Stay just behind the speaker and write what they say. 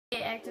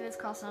Activist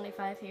Cross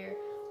 95 here.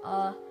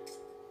 I'm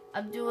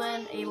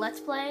doing a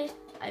Let's Play.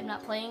 I'm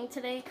not playing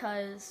today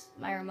because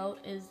my remote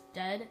is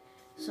dead.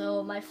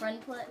 So my friend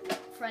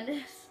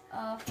is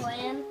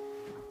playing.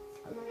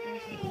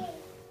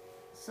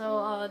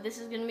 So this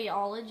is gonna be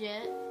all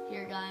legit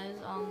here, guys.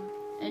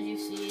 As you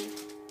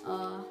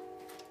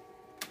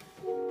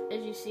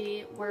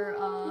see, we're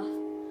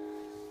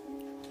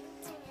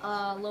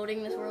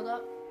loading this world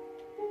up.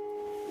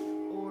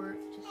 Or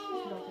just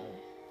okay.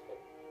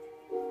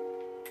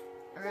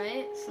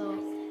 Alright, so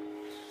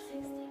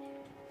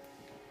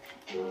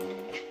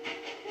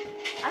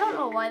I don't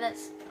know why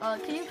that's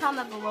can you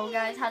comment below,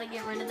 guys, how to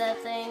get rid of that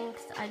thing?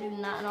 'Cause I do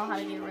not know how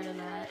to get rid of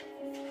that.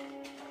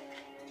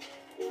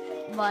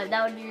 But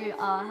that would be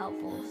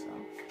helpful,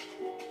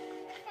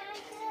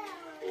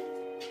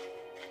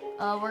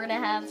 so we're gonna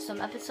have some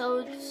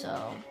episodes,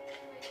 so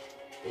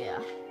yeah.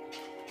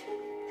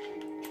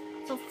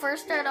 So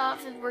first start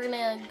off is we're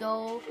gonna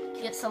go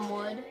get some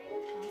wood.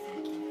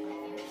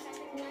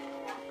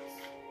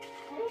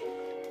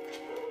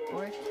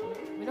 Or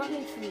we don't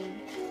need food.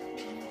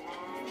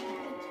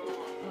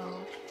 Oh.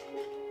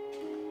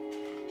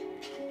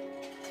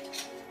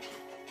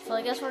 So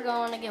I guess we're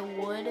going to get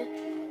wood.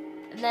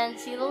 And then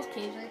see those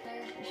caves right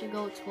there? We should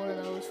go explore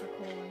those for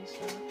coal and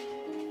stuff.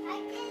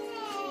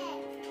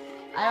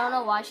 I don't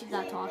know why she's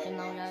not talking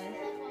though, guys.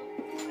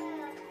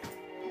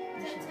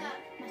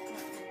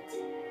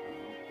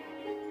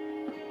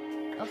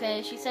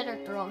 Okay, she said her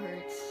throat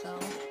hurts, so.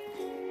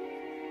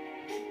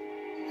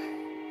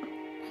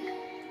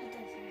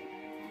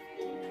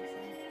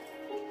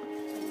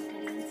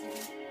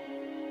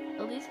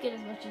 At least get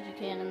as much as you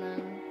can and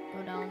then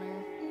go down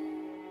there.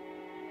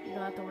 You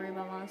don't have to worry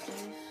about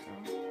monsters,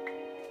 so.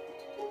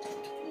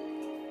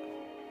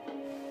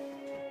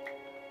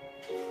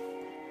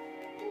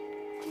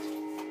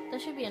 There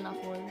should be enough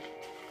wood.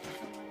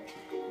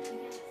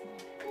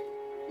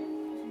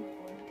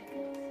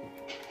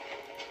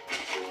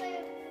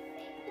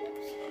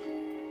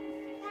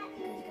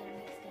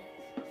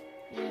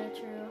 Yeah,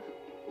 true.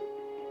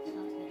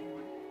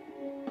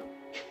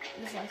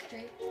 This last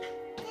tree.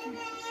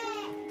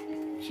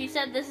 She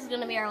said this is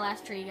gonna be our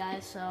last tree,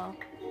 guys, so.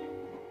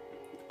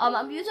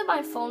 I'm using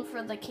my phone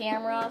for the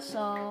camera,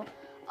 so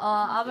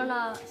I'm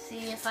gonna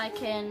see if I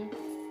can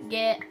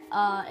get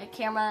a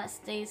camera that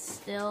stays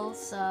still,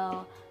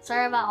 so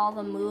sorry about all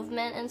the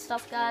movement and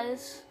stuff,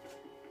 guys.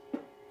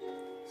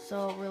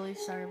 So really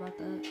sorry about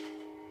that.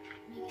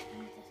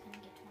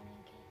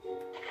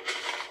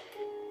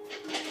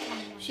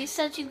 She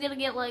said she's gonna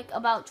get like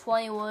about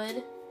 20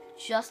 wood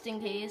just in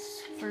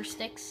case for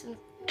sticks, and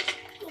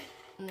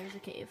there's a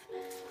cave.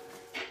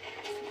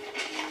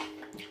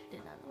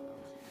 Did not know that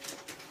was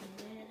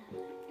there.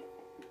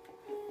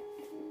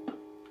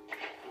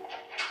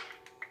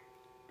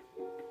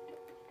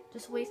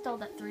 Just waste all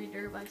that 3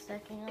 dirt by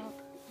stacking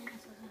up.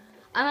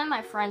 I'm at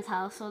my friend's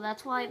house, so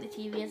that's why the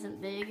TV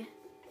isn't big.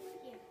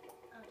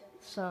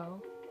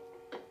 So.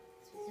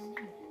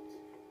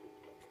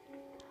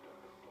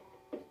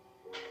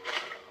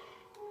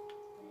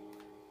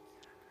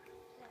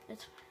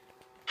 It's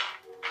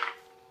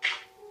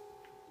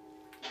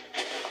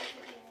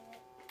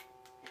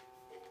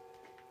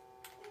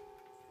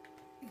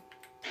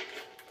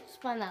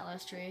just find that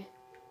last tree.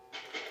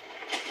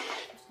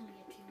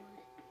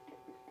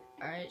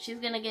 Alright, she's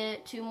gonna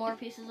get 2 more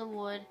pieces of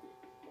wood.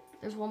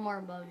 There's 1 more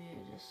above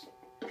you, just.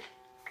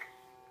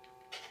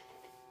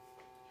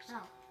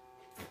 Oh.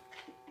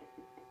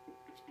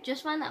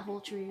 Just find that whole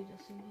tree,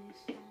 just in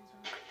case.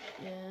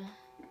 Yeah.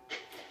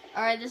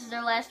 Alright, this is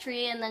our last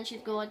tree, and then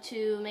she's going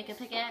to make a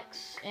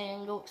pickaxe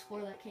and go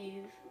explore that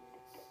cave.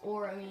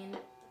 Or, I mean,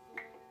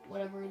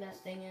 whatever that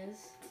thing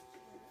is.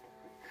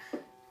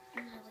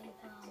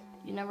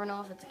 You never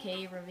know if it's a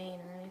cave, ravine,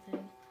 or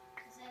anything.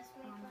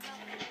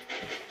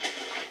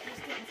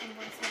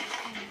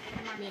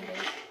 Me and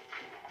Dave.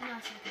 Oh,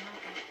 okay,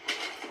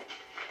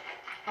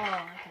 yeah.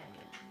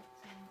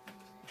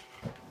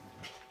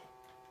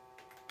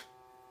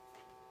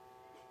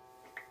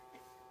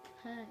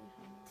 Hey.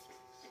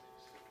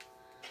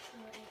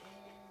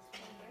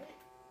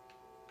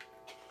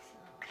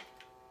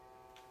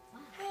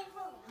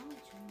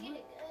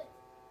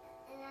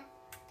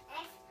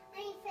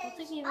 What's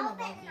taking even above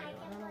you? I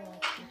don't know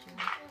what's teaching.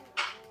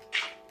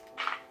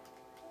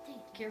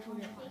 Careful,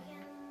 get behind.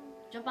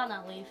 Jump on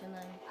that leaf and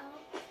then.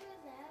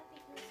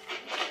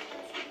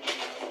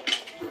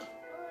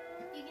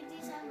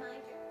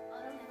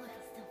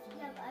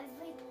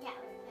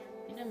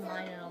 You didn't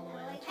mine it all the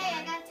way. Hey, I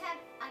got that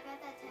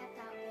tapped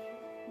out game.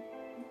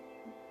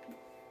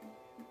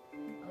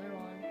 Other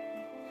one.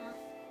 Huh?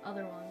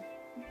 Other one.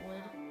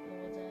 Wood.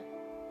 Where was it?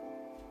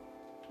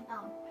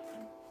 Oh.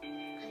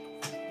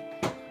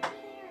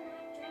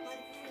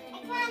 I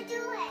can't do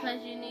it.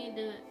 Because you need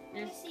to.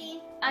 There's.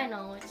 See? I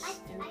know it's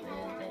stupid.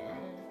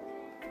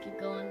 Keep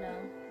going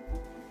down.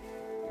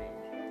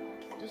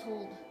 Right. Just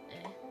hold A.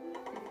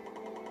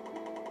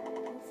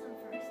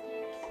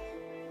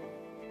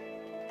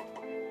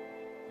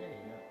 There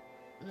you go.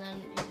 And then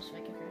you just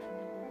make a craft.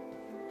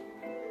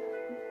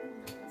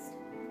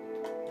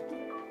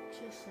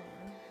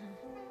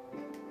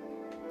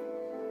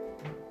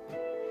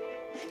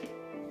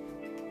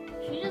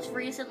 She just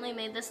recently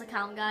made this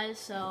account, guys,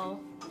 so.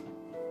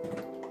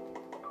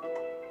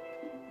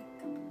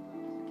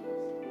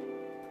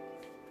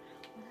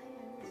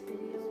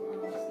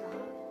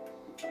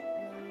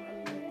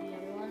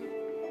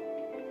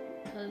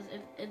 Because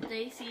if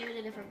they see you in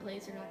a different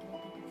place, they're not going to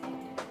think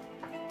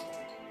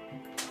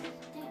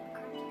it's you.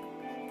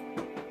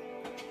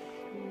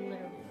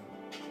 Literally.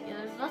 Yeah,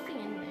 there's nothing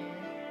in there.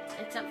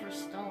 Except for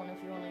stone,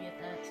 if you want to get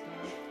that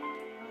stuff.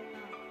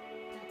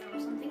 There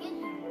was something in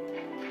here.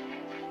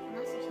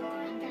 Unless there's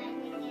something in there.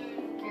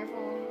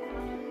 Careful.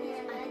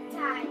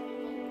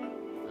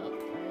 Oh,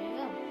 there you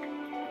go.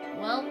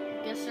 Well,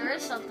 guess there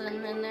is something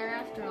in there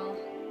after all.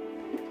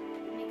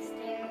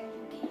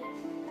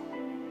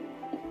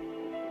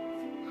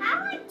 How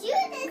I do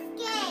this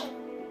game?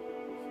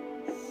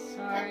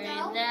 Sorry,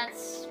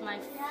 that's my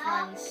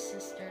friend's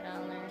sister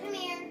down there. Come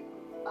here.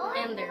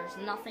 And there's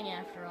nothing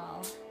after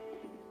all.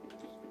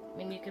 I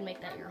mean, you can make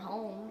that your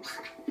home.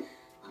 Oh,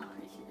 I want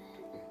to do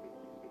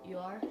that. You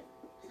are?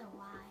 So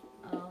why?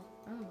 Oh,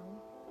 I don't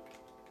know.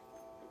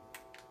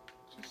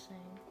 Just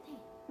saying.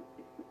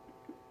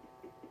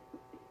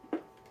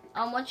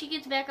 Once she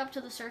gets back up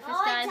to the surface,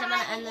 guys, I'm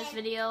gonna end this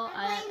video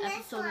at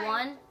episode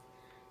 1.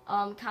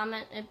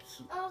 Comment and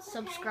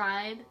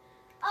subscribe.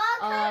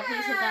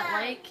 Please hit that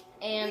like,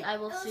 and I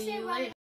will see you later.